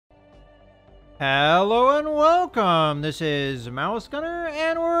Hello and welcome! This is Mouse Gunner,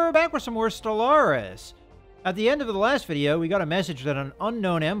 and we're back with some more Stellaris. At the end of the last video, we got a message that an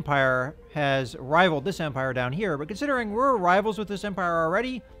unknown empire has rivaled this empire down here, but considering we're rivals with this empire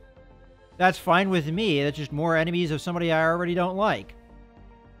already, that's fine with me. That's just more enemies of somebody I already don't like.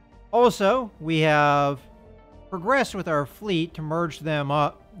 Also, we have progressed with our fleet to merge them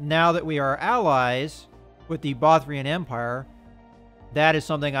up now that we are allies with the Bothrian Empire. That is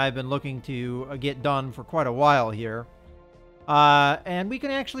something I've been looking to get done for quite a while here. And we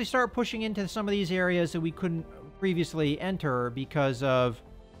can actually start pushing into some of these areas that we couldn't previously enter because of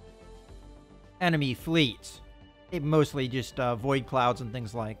enemy fleets. Mostly just void clouds and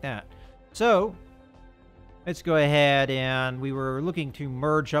things like that. So, let's go ahead and we were looking to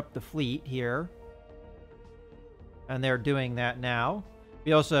merge up the fleet here. And they're doing that now.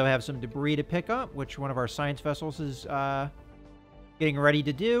 We also have some debris to pick up, which one of our science vessels is getting ready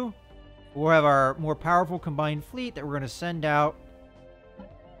to do. We'll have our more powerful combined fleet that we're going to send out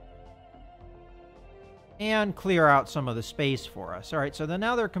and clear out some of the space for us. All right, so then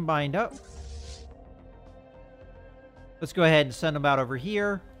now they're combined up. Let's go ahead and send them out over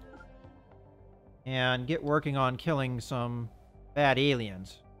here and get working on killing some bad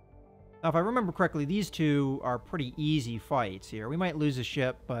aliens. Now, if I remember correctly, these two are pretty easy fights here. We might lose a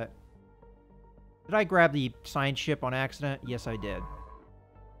ship, but did I grab the science ship on accident? Yes, I did.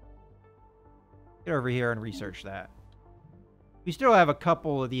 Get over here and research that. We still have a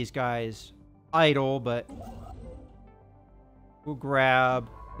couple of these guys idle, but we'll grab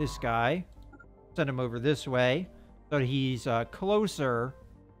this guy, send him over this way, so that he's closer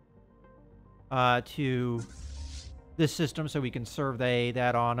to this system, so we can survey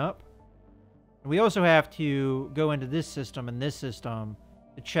that on up. And we also have to go into this system and this system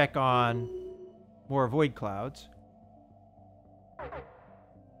to check on more void clouds.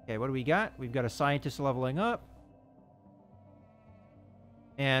 Okay, what do we got? We've got a scientist leveling up.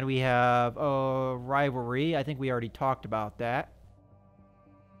 And we have a rivalry. I think we already talked about that.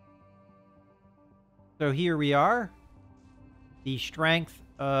 So here we are. The strength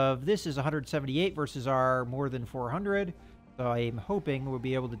of this is 178 versus our more than 400. So I'm hoping we'll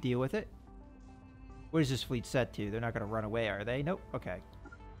be able to deal with it. What is this fleet set to? They're not going to run away, are they? Nope. Okay.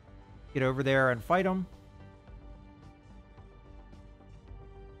 Get over there and fight them.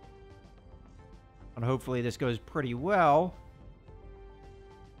 And hopefully this goes pretty well.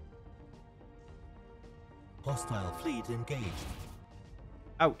 Hostile fleet engaged.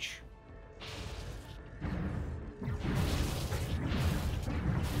 Ouch.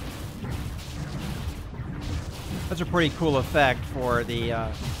 That's a pretty cool effect for the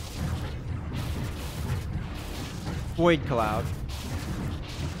void cloud.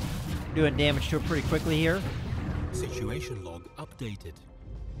 Doing damage to it pretty quickly here. Situation log updated.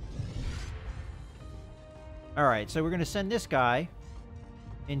 Alright, so we're going to send this guy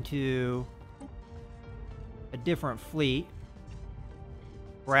into a different fleet.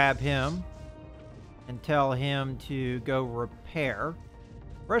 Grab him and tell him to go repair.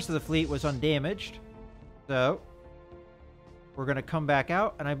 The rest of the fleet was undamaged. So, we're going to come back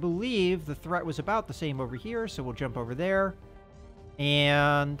out. And I believe the threat was about the same over here. So we'll jump over there.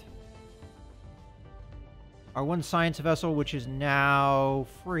 And our one science vessel, which is now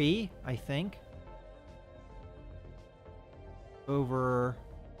free, I think. Over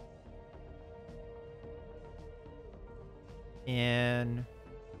in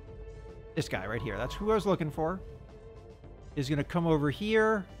this guy right here. That's who I was looking for. Is going to come over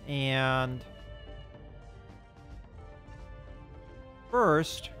here and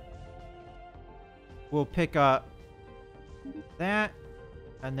first we'll pick up that,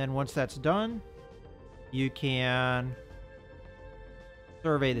 and then once that's done, you can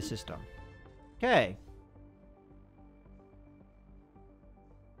survey the system. Okay.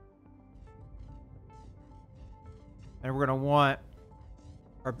 And we're going to want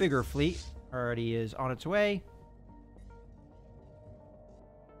our bigger fleet. Already is on its way.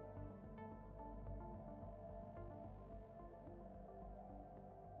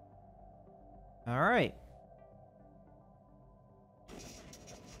 All right.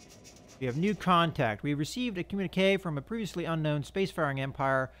 We have new contact. We received a communique from a previously unknown spacefaring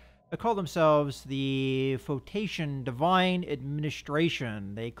empire that called themselves the Photation Divine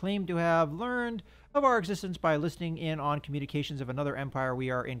Administration. They claim to have learned of our existence by listening in on communications of another empire we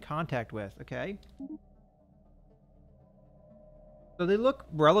are in contact with. Okay. So they look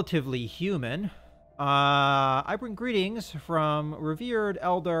relatively human. I bring greetings from revered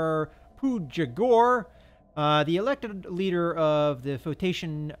Elder Pujagor The elected leader of the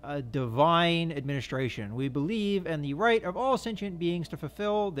Photation Divine Administration. We believe in the right of all sentient beings to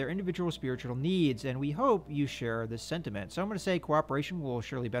fulfill their individual spiritual needs, and we hope you share this sentiment. So I'm going to say cooperation will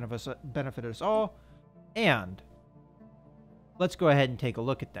surely benefit us all. And let's go ahead and take a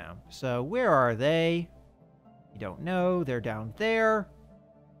look at them. So where are they? You don't know. They're down there.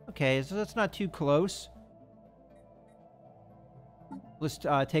 Okay, so that's not too close. Let's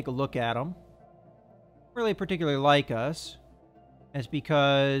take a look at them. Really particularly like us. It's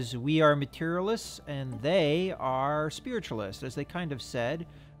because we are materialists and they are spiritualists, as they kind of said.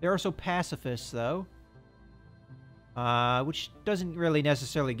 They're also pacifists, though. Which doesn't really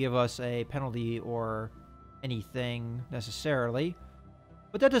necessarily give us a penalty or anything, necessarily.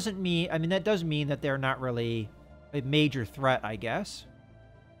 But that doesn't mean... I mean, that does mean that they're not really a major threat, I guess.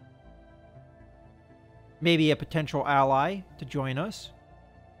 Maybe a potential ally to join us.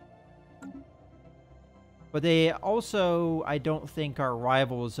 But they also, I don't think, are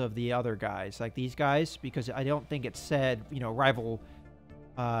rivals of the other guys, like these guys, because I don't think it said, you know, rival,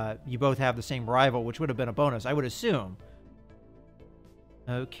 you both have the same rival, which would have been a bonus, I would assume.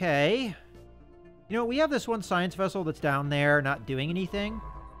 Okay. You know, we have this one science vessel that's down there not doing anything.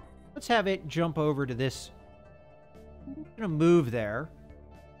 Let's have it jump over to this. I'm going to move there.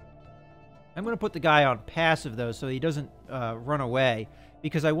 I'm going to put the guy on passive, though, so he doesn't run away,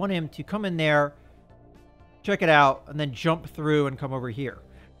 because I want him to come in there, check it out, and then jump through and come over here.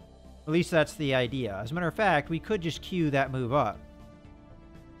 At least that's the idea. As a matter of fact, we could just queue that move up.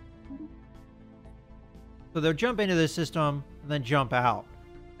 So they'll jump into the system, and then jump out.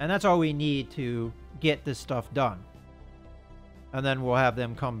 And that's all we need to get this stuff done. And then we'll have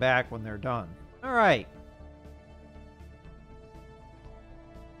them come back when they're done. Alright.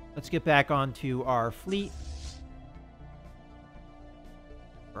 Let's get back onto our fleet.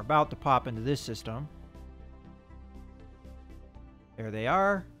 We're about to pop into this system. There they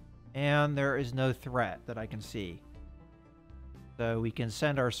are, and there is no threat that I can see. So we can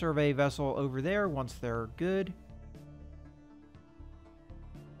send our survey vessel over there once they're good.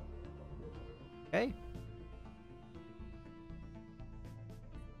 Okay.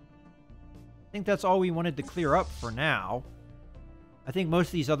 I think that's all we wanted to clear up for now. I think most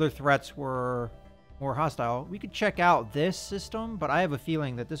of these other threats were more hostile. We could check out this system, but I have a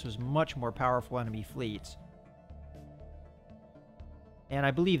feeling that this was much more powerful enemy fleets. And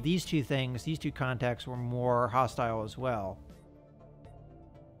I believe these two things, these two contacts, were more hostile as well.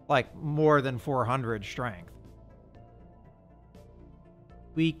 Like, more than 400 strength.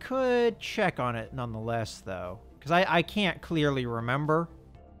 We could check on it nonetheless, though. Because I can't clearly remember.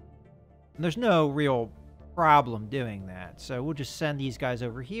 And there's no real problem doing that. So we'll just send these guys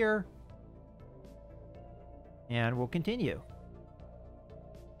over here. And we'll continue.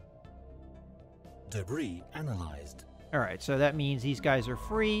 Debris analyzed. Alright, so that means these guys are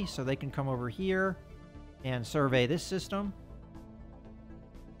free, so they can come over here and survey this system.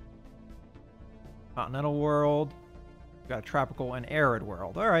 Continental world. We've got a tropical and arid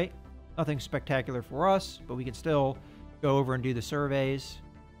world. Alright, nothing spectacular for us, but we can still go over and do the surveys.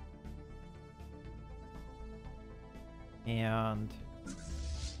 And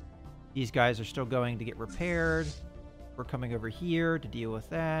these guys are still going to get repaired. We're coming over here to deal with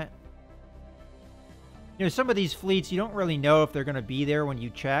that. You know, some of these fleets, you don't really know if they're going to be there when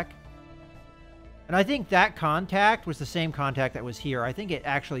you check. And I think that contact was the same contact that was here. I think it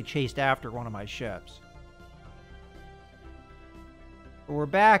actually chased after one of my ships. But we're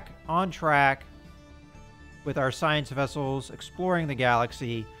back on track with our science vessels exploring the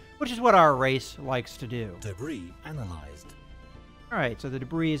galaxy, which is what our race likes to do. Debris analyzed. Alright, so the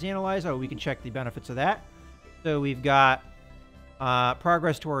debris is analyzed. Oh, we can check the benefits of that. So we've got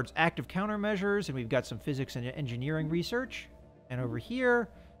progress towards active countermeasures, and we've got some physics and engineering research. And over here,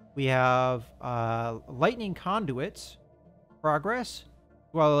 we have lightning conduits progress,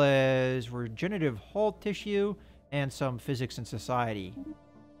 as well as regenerative hull tissue, and some physics and society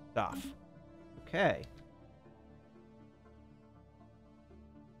stuff. Okay.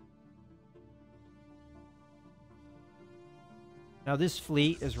 Now this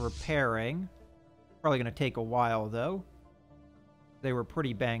fleet is repairing. Probably going to take a while, though. They were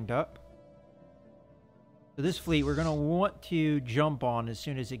pretty banged up. So this fleet we're going to want to jump on as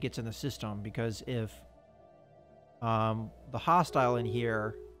soon as it gets in the system, because if the hostile in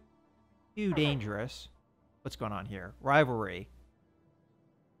here too dangerous. What's going on here? Rivalry.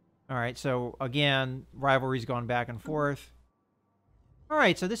 Alright, so again, rivalry's gone back and forth.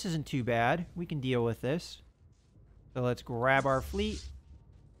 Alright, so this isn't too bad. We can deal with this. So let's grab our fleet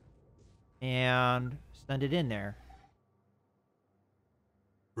and send it in there.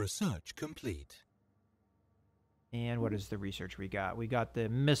 Research complete. And what is the research we got? We got the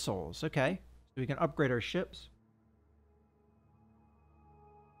missiles. Okay. So we can upgrade our ships.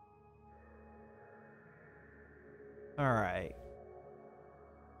 All right.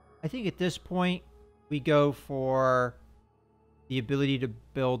 I think at this point, we go for the ability to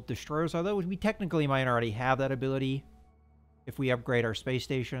build destroyers, although we technically might already have that ability if we upgrade our space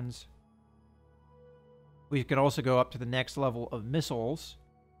stations. We could also go up to the next level of missiles,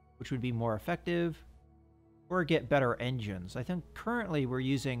 which would be more effective, or get better engines. I think currently we're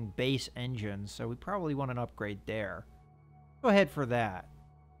using base engines, so we probably want an upgrade there. Go ahead for that.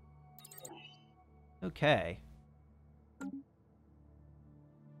 Okay.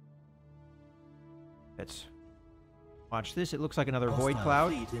 Let's watch this. It looks like another void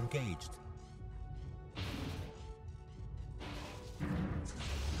cloud. Fleet engaged.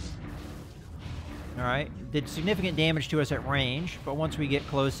 Alright, did significant damage to us at range, but once we get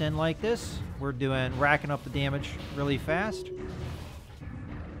close in like this, we're racking up the damage really fast.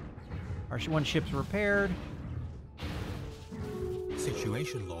 Our one ship's repaired.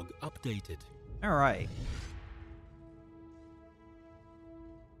 Situation log updated. Alright.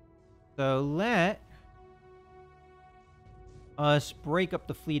 So let us break up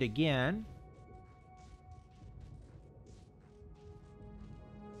the fleet again.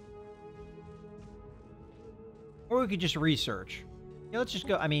 Or we could just research. Yeah, let's just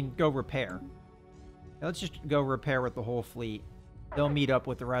go, go repair. Yeah, let's just go repair with the whole fleet. They'll meet up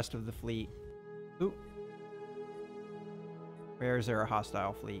with the rest of the fleet. Ooh. Where is there a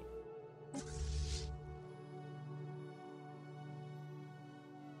hostile fleet?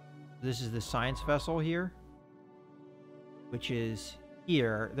 This is the science vessel here, which is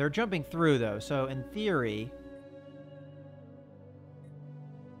here. They're jumping through, though, so in theory,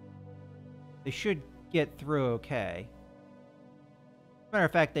 they should get through okay. Matter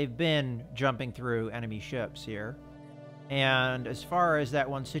of fact, they've been jumping through enemy ships here. And as far as that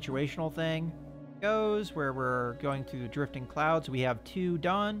one situational thing goes, where we're going through the drifting clouds, we have 2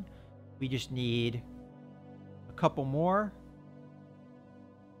 done. We just need a couple more.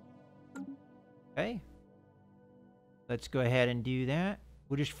 Okay. Let's go ahead and do that.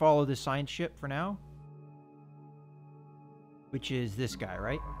 We'll just follow the science ship for now. Which is this guy,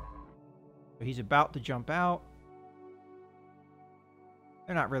 right? So he's about to jump out.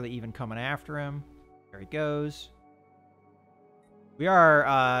 They're not really even coming after him. There he goes. We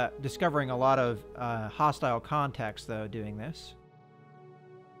are discovering a lot of hostile contacts, though, doing this.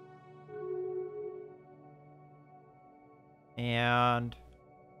 And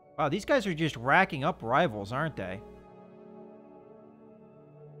wow, these guys are just racking up rivals, aren't they?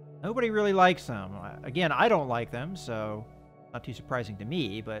 Nobody really likes them. Again, I don't like them, so not too surprising to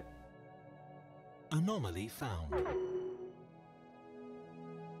me, but... Anomaly found.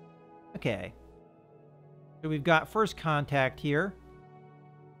 Okay. So we've got first contact here.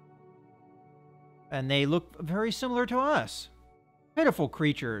 And they look very similar to us. Pitiful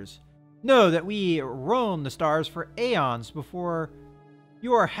creatures. Know that we roam the stars for aeons before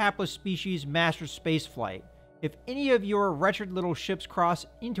your hapless species masters spaceflight. If any of your wretched little ships cross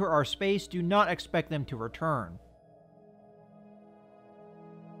into our space, do not expect them to return.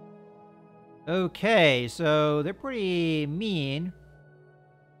 Okay, so they're pretty mean.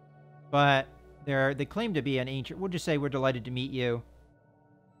 But they claim to be an ancient... We'll just say we're delighted to meet you.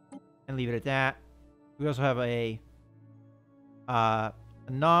 And leave it at that. We also have a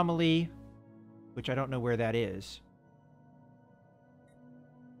anomaly, which I don't know where that is.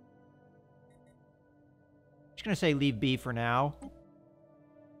 Just going to say leave B for now.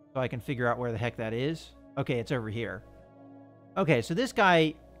 So I can figure out where the heck that is. Okay, it's over here. Okay, so this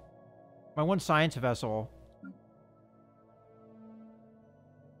guy... My one science vessel...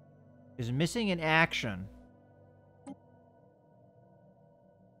 is missing in action.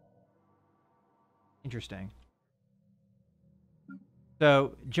 Interesting.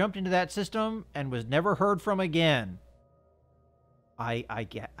 So, jumped into that system and was never heard from again. I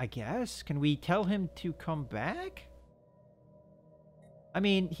guess? Can we tell him to come back? I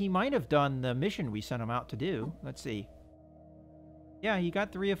mean, he might have done the mission we sent him out to do. Let's see. Yeah, he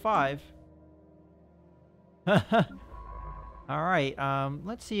got 3 of 5. Alright,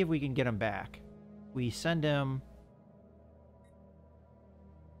 let's see if we can get him back. We send him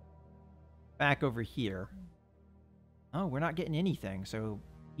back over here. Oh, we're not getting anything, so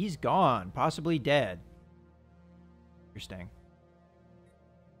he's gone, possibly dead. Interesting.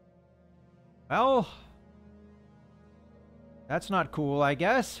 Well, that's not cool, I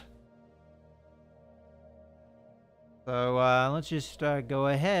guess. So, let's just go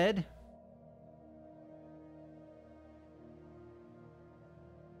ahead.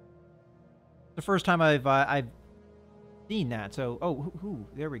 The first time I've seen that. So, oh,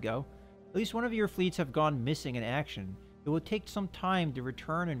 there we go. At least one of your fleets have gone missing in action. It will take some time to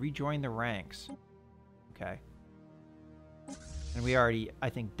return and rejoin the ranks. Okay. And we already, I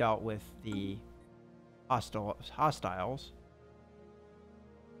think, dealt with the hostiles.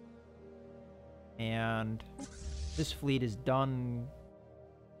 And this fleet is done.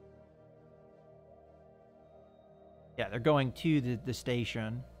 Yeah, they're going to the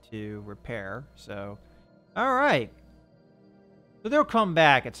station to repair. So, all right. So they'll come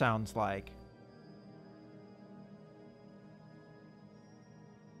back, it sounds like.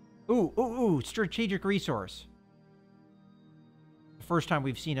 Ooh, strategic resource. The first time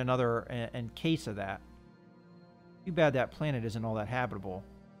we've seen another in case of that. Too bad that planet isn't all that habitable.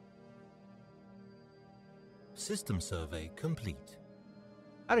 System survey complete.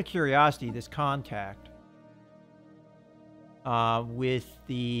 Out of curiosity, this contact with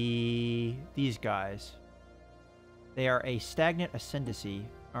these guys, they are a stagnant ascendancy.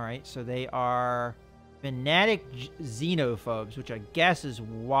 All right, so they are fanatic xenophobes, which I guess is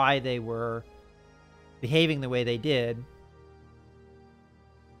why they were behaving the way they did.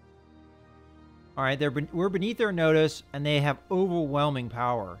 All right, we're beneath their notice, and they have overwhelming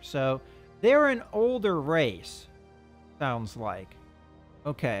power. So they're an older race, sounds like.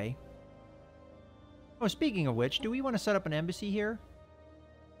 Okay. Oh, speaking of which, do we want to set up an embassy here?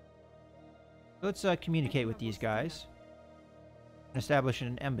 Let's communicate with these guys and establish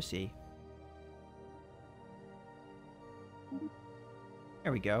an embassy.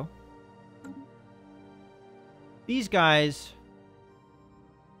 There we go. These guys,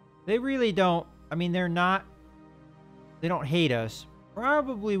 they really don't, I mean, they don't hate us.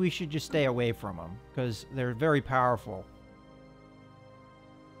 Probably we should just stay away from them, because they're very powerful.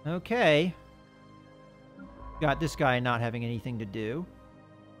 Okay. Got this guy not having anything to do.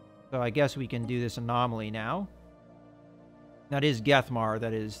 So I guess we can do this anomaly now. That is Gethmar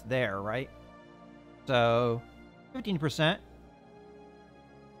that is there, right? So, 15%.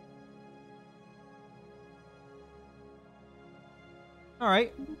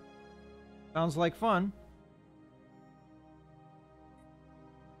 Alright. Sounds like fun.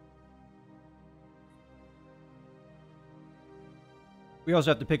 We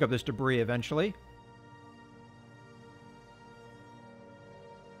also have to pick up this debris eventually.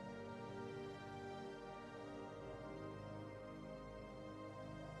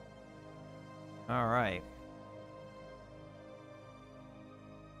 All right.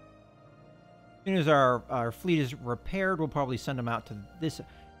 As soon as our fleet is repaired, we'll probably send them out to this.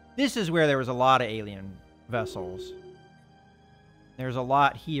 This is where there was a lot of alien vessels. There's a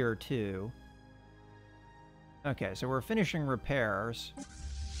lot here, too. Okay, so we're finishing repairs.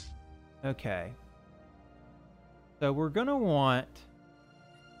 Okay. So we're going to want...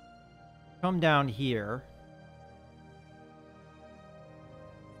 come down here.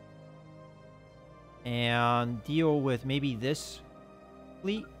 And deal with maybe this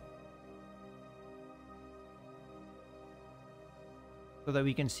fleet. So that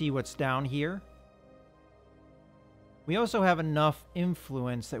we can see what's down here. We also have enough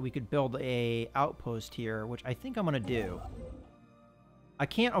influence that we could build a outpost here, which I think I'm going to do. I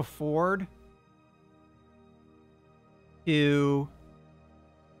can't afford to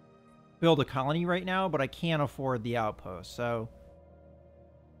build a colony right now, but I can afford the outpost, so...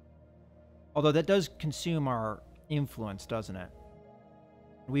 Although that does consume our influence, doesn't it?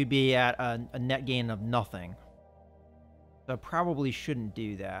 We'd be at a net gain of nothing. So I probably shouldn't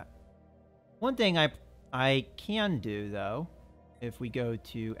do that. One thing I can do, though, if we go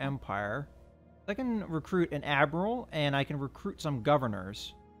to Empire, I can recruit an admiral, and I can recruit some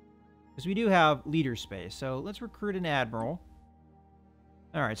governors. Because we do have leader space. So let's recruit an admiral.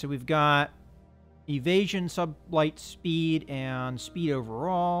 Alright, so we've got evasion, sublight speed, and speed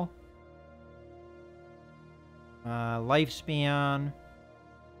overall. Lifespan,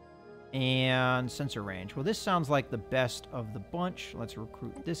 and sensor range. Well, this sounds like the best of the bunch. Let's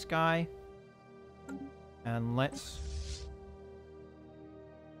recruit this guy. And let's...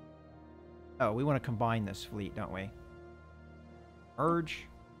 Oh, we want to combine this fleet, don't we? Merge.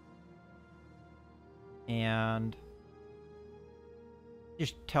 And...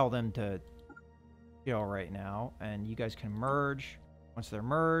 just tell them to chill right now. And you guys can merge. Once they're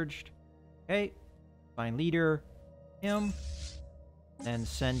merged. Okay. Find leader. Him. And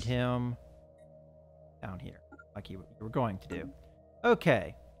send him down here. Like you were going to do.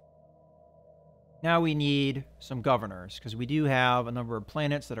 Okay. Now we need some governors, because we do have a number of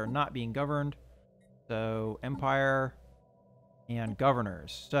planets that are not being governed. So, Empire and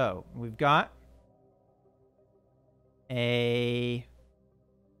governors. So, we've got a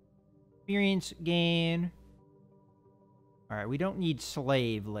experience gain All right, we don't need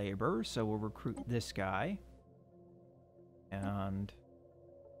slave labor, so we'll recruit this guy. And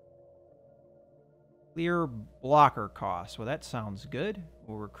clear blocker costs. Well, that sounds good.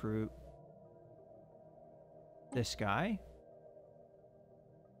 We'll recruit this guy.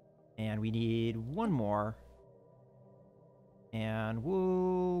 And we need one more. And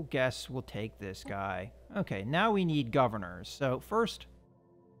we'll take this guy. Okay, now we need governors. So first,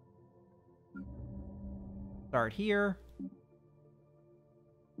 start here.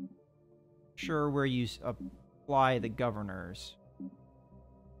 Sure where you apply the governors.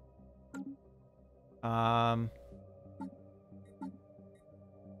 Planets.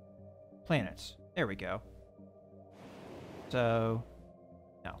 There we go. So,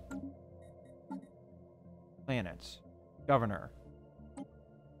 no. Planets. Governor.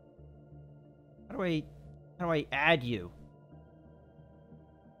 How do I add you?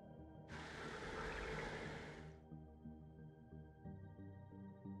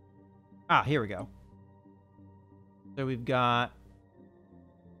 Ah, here we go. So we've got...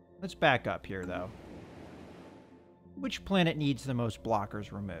 Let's back up here, though. Which planet needs the most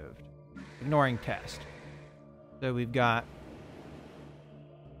blockers removed? Ignoring test. So we've got...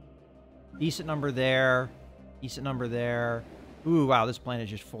 decent number there. Decent number there. Ooh, wow, this planet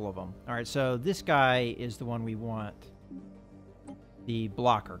is just full of them. All right, so this guy is the one we want. The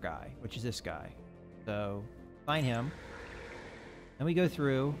blocker guy, which is this guy. So, find him. Then we go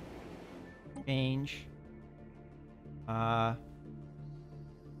through... change.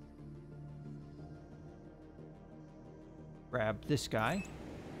 Grab this guy.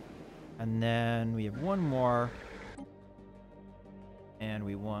 And then we have one more. And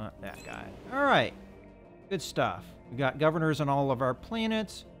we want that guy. Alright. Good stuff. We got governors on all of our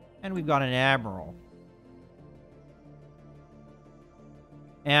planets. And we've got an admiral.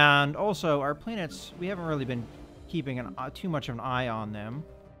 And also, our planets, we haven't really been keeping too much of an eye on them.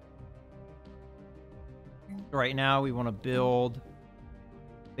 Right now, we want to build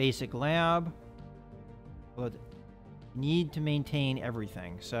basic lab. But need to maintain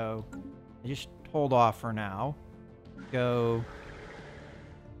everything. So, I just hold off for now. Go.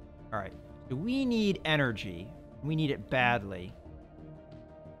 Alright. So, we need energy. We need it badly.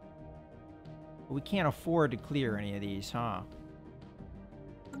 But we can't afford to clear any of these, huh?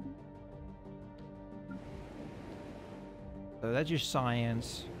 So, that's just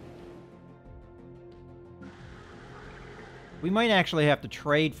science. We might actually have to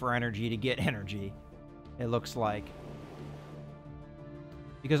trade for energy to get energy, it looks like.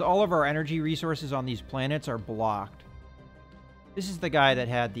 Because all of our energy resources on these planets are blocked. This is the guy that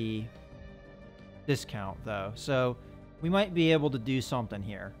had the discount, though. So, we might be able to do something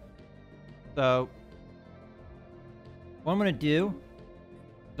here. So, what I'm going to do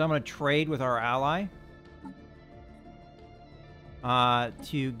is I'm going to trade with our ally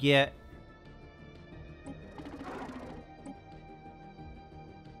to get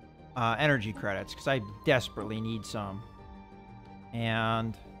energy credits, because I desperately need some.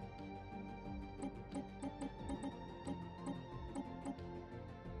 And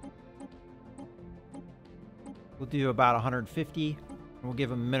we'll do about 150, and we'll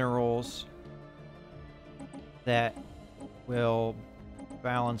give them minerals that will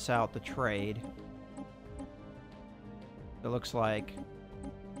balance out the trade. It looks like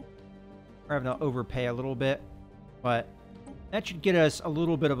we're having to overpay a little bit, but that should get us a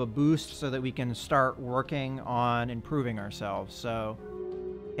little bit of a boost so that we can start working on improving ourselves. So,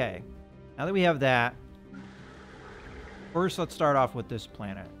 okay. Now that we have that, first let's start off with this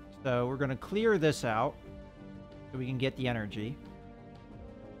planet. So we're going to clear this out so we can get the energy.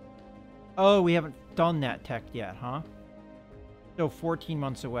 Oh, we haven't done that tech yet, huh? Still 14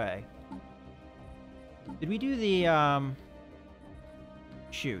 months away. Did we do the,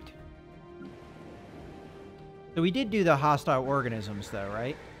 shoot. So we did do the hostile organisms, though,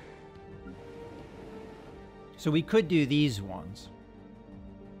 right? So we could do these ones.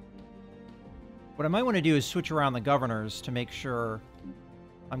 What I might want to do is switch around the governors to make sure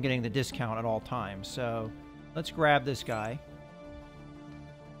I'm getting the discount at all times. So let's grab this guy.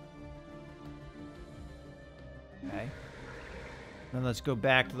 Okay. Then let's go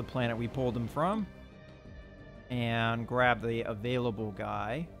back to the planet we pulled him from. And grab the available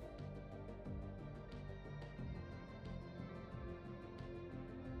guy.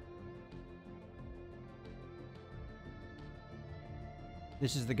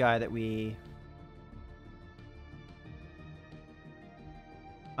 This is the guy that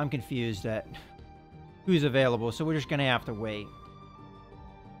I'm confused at who's available, so we're just going to have to wait.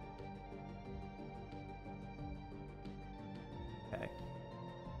 Okay.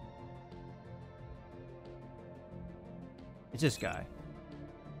 It's this guy.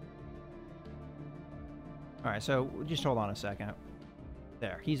 All right, so just hold on a second.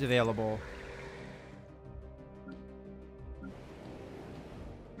 There, he's available.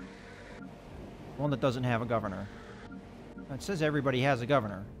 One that doesn't have a governor. It says everybody has a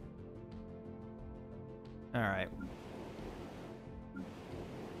governor. All right.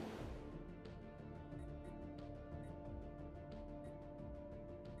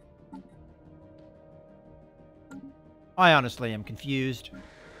 I honestly am confused.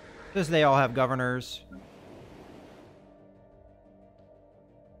 Says they all have governors.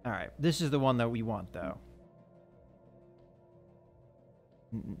 All right, this is the one that we want, though.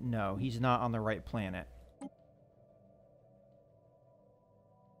 No, he's not on the right planet.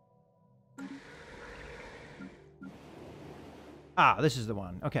 Ah, this is the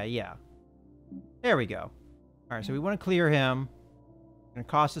one. Okay, yeah. There we go. All right, so we want to clear him. It's going to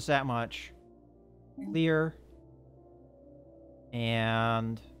cost us that much. Clear.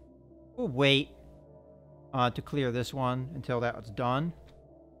 And we'll wait to clear this one until that's done.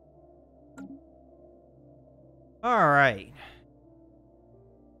 All right.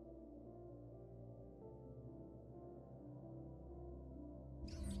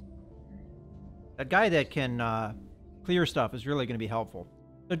 That guy that can clear stuff is really going to be helpful.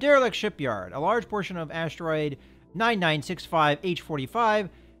 The derelict shipyard. A large portion of asteroid 9965 H45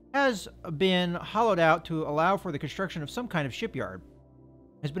 has been hollowed out to allow for the construction of some kind of shipyard.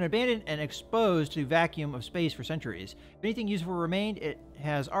 It has been abandoned and exposed to the vacuum of space for centuries. If anything useful remained, it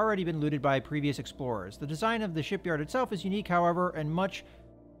has already been looted by previous explorers. The design of the shipyard itself is unique, however, and much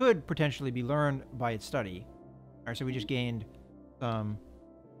could potentially be learned by its study. All right, so we just gained some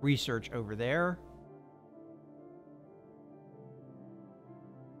research over there.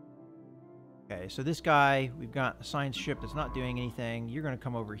 Okay, so this guy, we've got a science ship that's not doing anything. You're going to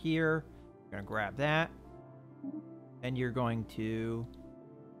come over here. You're going to grab that. And you're going to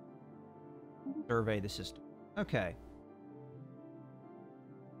survey the system. Okay.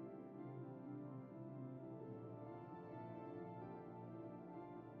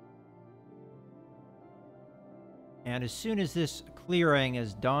 And as soon as this clearing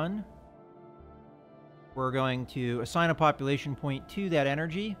is done, we're going to assign a population point to that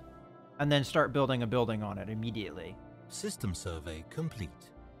energy and then start building a building on it immediately. System survey complete.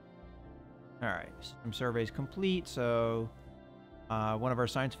 All right, system survey is complete, so one of our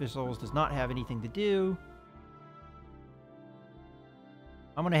science vessels does not have anything to do.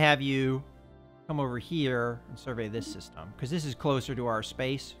 I'm going to have you come over here and survey this system, because this is closer to our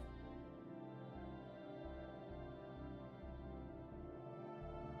space.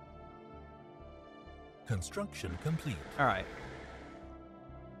 Construction complete. All right.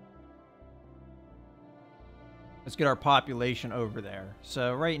 Let's get our population over there.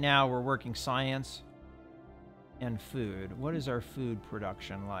 So right now we're working science and food. What is our food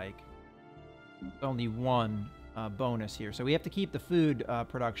production like? There's only one bonus here. So we have to keep the food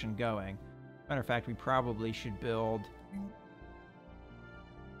production going. Matter of fact, we probably should build...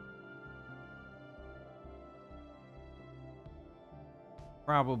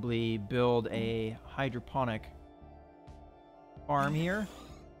 a hydroponic farm here.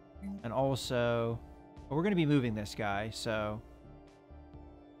 And also... Well, we're going to be moving this guy, so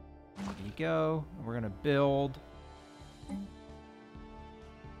there you go. We're going to build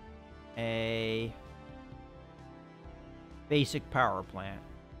a basic power plant.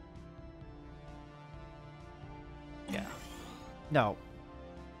 Yeah. No.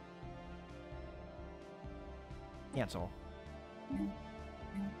 Cancel.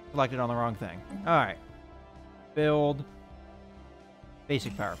 Selected on the wrong thing. All right. Build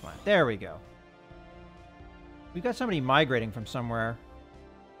basic power plant. There we go. We've got somebody migrating from somewhere.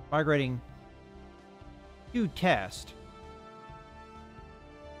 Migrating to test.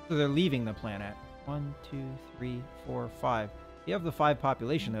 So they're leaving the planet. 1, 2, 3, 4, 5. We have the 5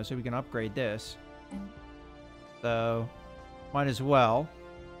 population, though, so we can upgrade this. So, might as well.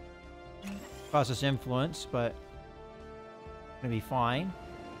 Cost us influence, but gonna be fine.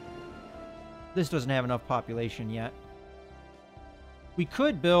 This doesn't have enough population yet. We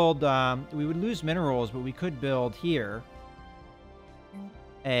could build, we would lose minerals, but we could build here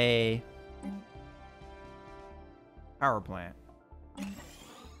a power plant.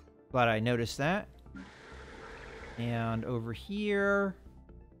 Glad I noticed that. And over here,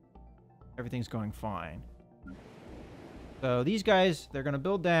 everything's going fine. So these guys, they're going to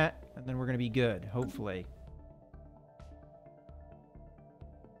build that, and then we're going to be good, hopefully.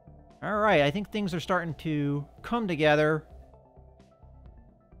 All right, I think things are starting to come together.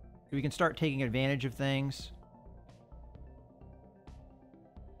 We can start taking advantage of things.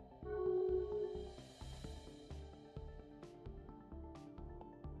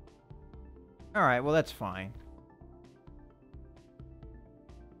 Alright, well, that's fine.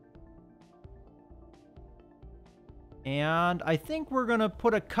 And I think we're going to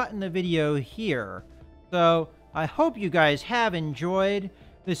put a cut in the video here. So, I hope you guys have enjoyed.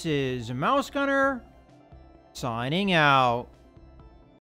 This is Mouse Gunner, signing out.